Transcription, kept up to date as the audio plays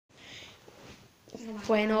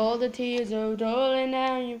When all the tears are rolling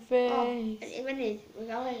down your face, and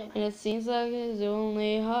and it seems like it's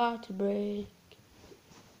only hard to break.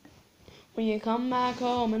 When you come back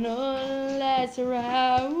home and all the lights are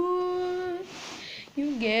out,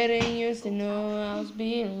 you getting used to no one else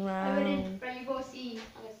being around.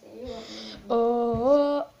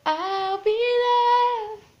 Oh, I'll be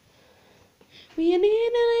there when you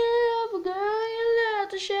need a little love, a girl you love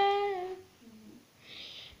to share.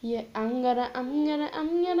 Yeah, I'm gonna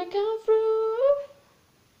come through.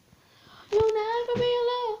 You'll never be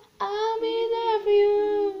alone. I'll be there for you.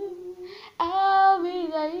 I'll be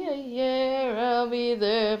there, yeah, yeah. I'll be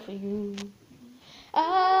there for you.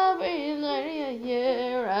 I'll be there, yeah,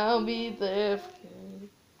 yeah. I'll be there for you.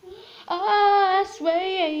 Oh, I swear,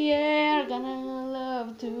 yeah, yeah. I'm gonna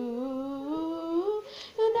love too.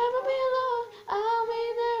 You'll never be alone. I'll be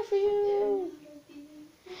there for you.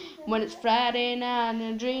 When it's Friday night and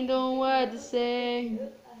the dream don't work the same.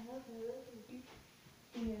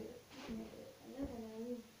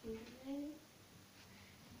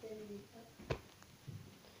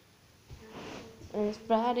 And it's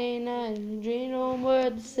Friday night and the dream don't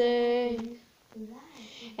work the same.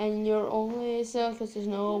 And you're only yourself 'cause there's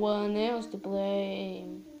no one else to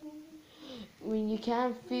blame. When you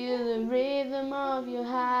can't feel the rhythm of your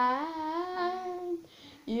heart,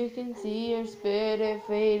 you can see your spirit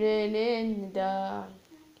fading in the dark.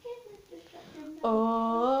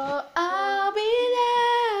 Oh, I'll be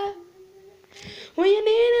there when you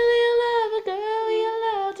need a little love, a girl you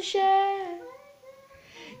love to share.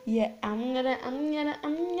 Yeah, I'm gonna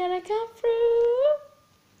come through.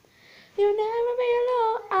 You'll never be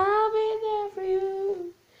alone. I'll be there for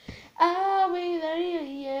you. I'll be there, yeah,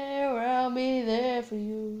 yeah. I'll be there for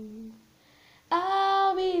you.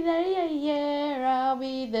 I'll be there, yeah, yeah. I'll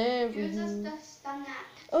be there for you.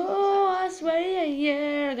 Oh, I swear, yeah,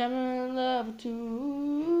 yeah. Gonna love you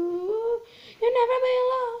too. You'll never be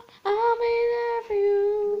alone. I'll be there for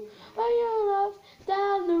you. While your love's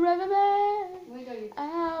down the riverbed,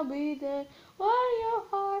 I'll be there while your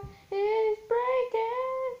heart is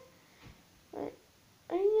breaking.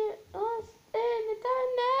 And you're lost in the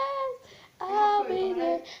darkness, I'll be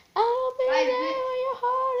there. I'll be there when your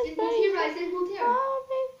heart is breaking. I'll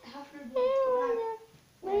be here when you're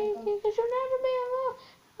breaking, 'cause you'll never be alone.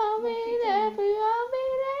 I'll be there for you. I'll be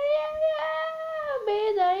there, yeah, yeah. I'll be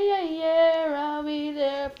there, yeah, yeah. I'll be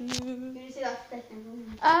there for you.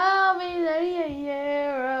 I'll be there, yeah,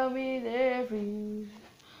 yeah. I'll be there for you.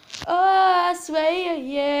 Oh, I swear, yeah,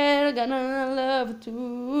 yeah. I'm gonna love you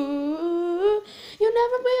too. You'll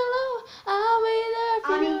never be alone. I'll be there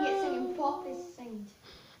for you.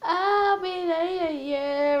 I'll be there, yeah,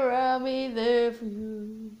 yeah. I'll be there for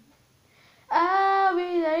you. I'll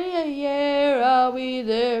be there, yeah, yeah. I'll be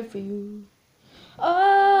there for you.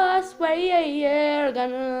 Oh, I swear, yeah, yeah. I'm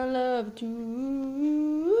gonna love you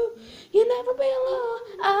too. You'll never be alone.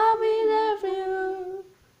 I'll be there for you.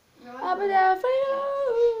 I'll be there for you.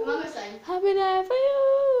 I'll be there for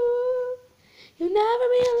you. You'll never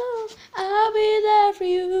be alone. I'll be there for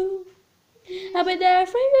you. I'll be there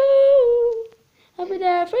for you. I'll be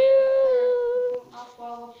there for you.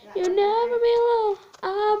 You'll never be alone.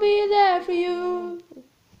 I'll be there for you. It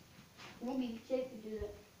won't be safe to do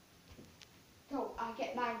that. So I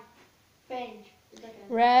get my bench.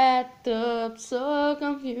 Wrapped up, so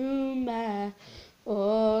confused by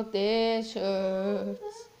all this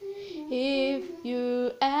hurts. If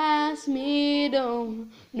you ask me,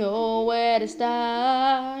 don't know where to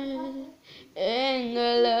start.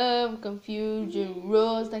 Anger, love, confusion,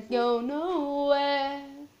 roads that go nowhere.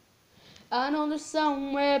 I know there's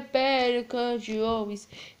somewhere better, 'cause you always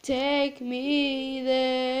take me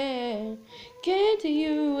there. Came to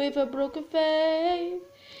you with a broken faith,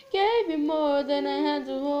 gave you more than I had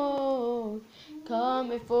to hold. Come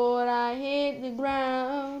before I hit the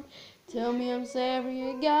ground, tell me I'm sorry,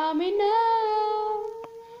 you got me now.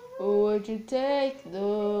 Or would you take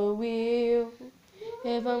the wheel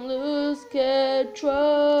if I'm lose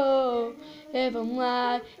control? If I'm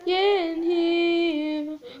lying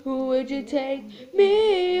here, would you take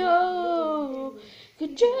me home?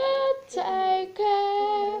 Could you take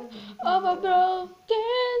care of a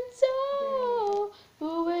broken soul?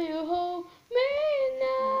 Who will you hold me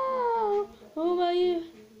now? Who will you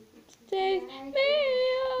take me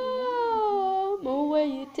home? Or will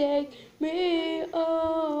you take me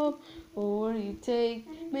home? Or will you take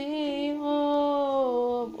me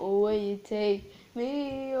home? Or will you take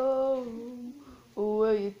me home? Or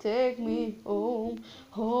will you take me home?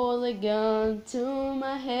 Hold a gun to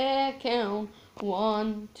my head, count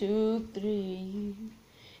 1, 2, 3.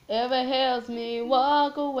 If it helps me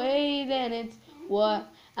walk away, then it's what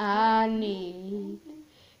I need.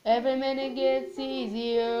 Every minute gets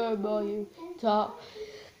easier, boy, you talk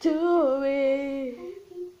to me.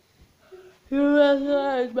 You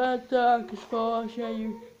recognize my darkest faults, and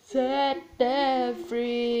you set them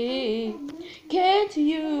free. Came to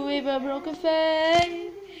you with a broken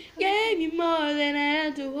faith, gave you more than I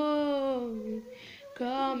had to hold.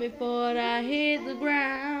 Call me before I hit the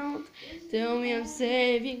ground. Tell me I'm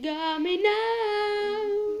safe, you got me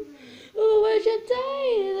now. Who would you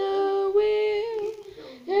take the wheel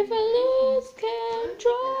if I lose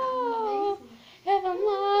control? If I'm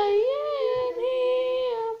lying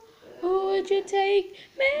here, who would you take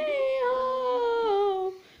me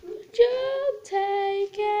home? Would you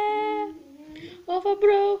take care of a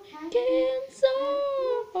broken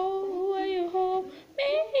soul? Will you hold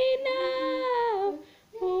me now?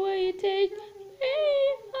 Who will you take me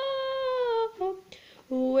home?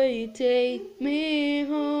 Who will you take me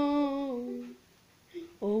home?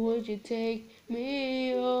 Or would you take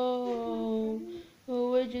me home?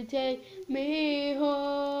 Or would you take me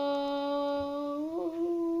home?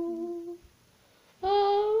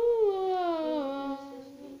 Oh,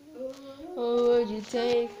 or would you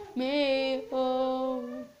take me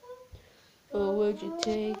home? Or would you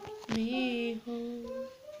take me home?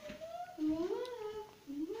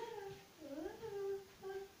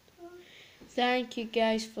 Thank you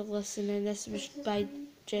guys for listening. This was by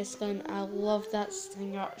Jess, Glynne. I love that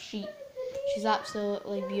singer. She's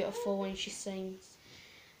absolutely beautiful when she sings.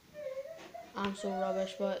 I'm so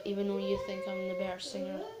rubbish, but even though you think I'm the better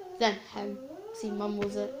singer than him, he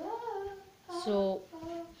mumbles it. So,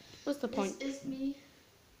 what's the point? It's me.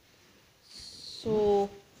 So,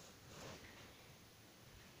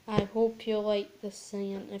 I hope you liked this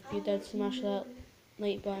singing. If you did, smash that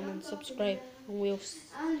like button and subscribe. And we'll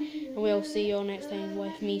see you all next time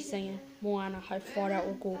with me singing Moana, how far it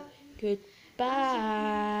will go. Goodbye.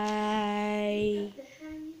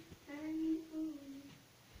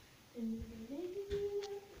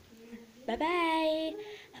 Bye bye.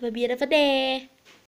 Have a beautiful day.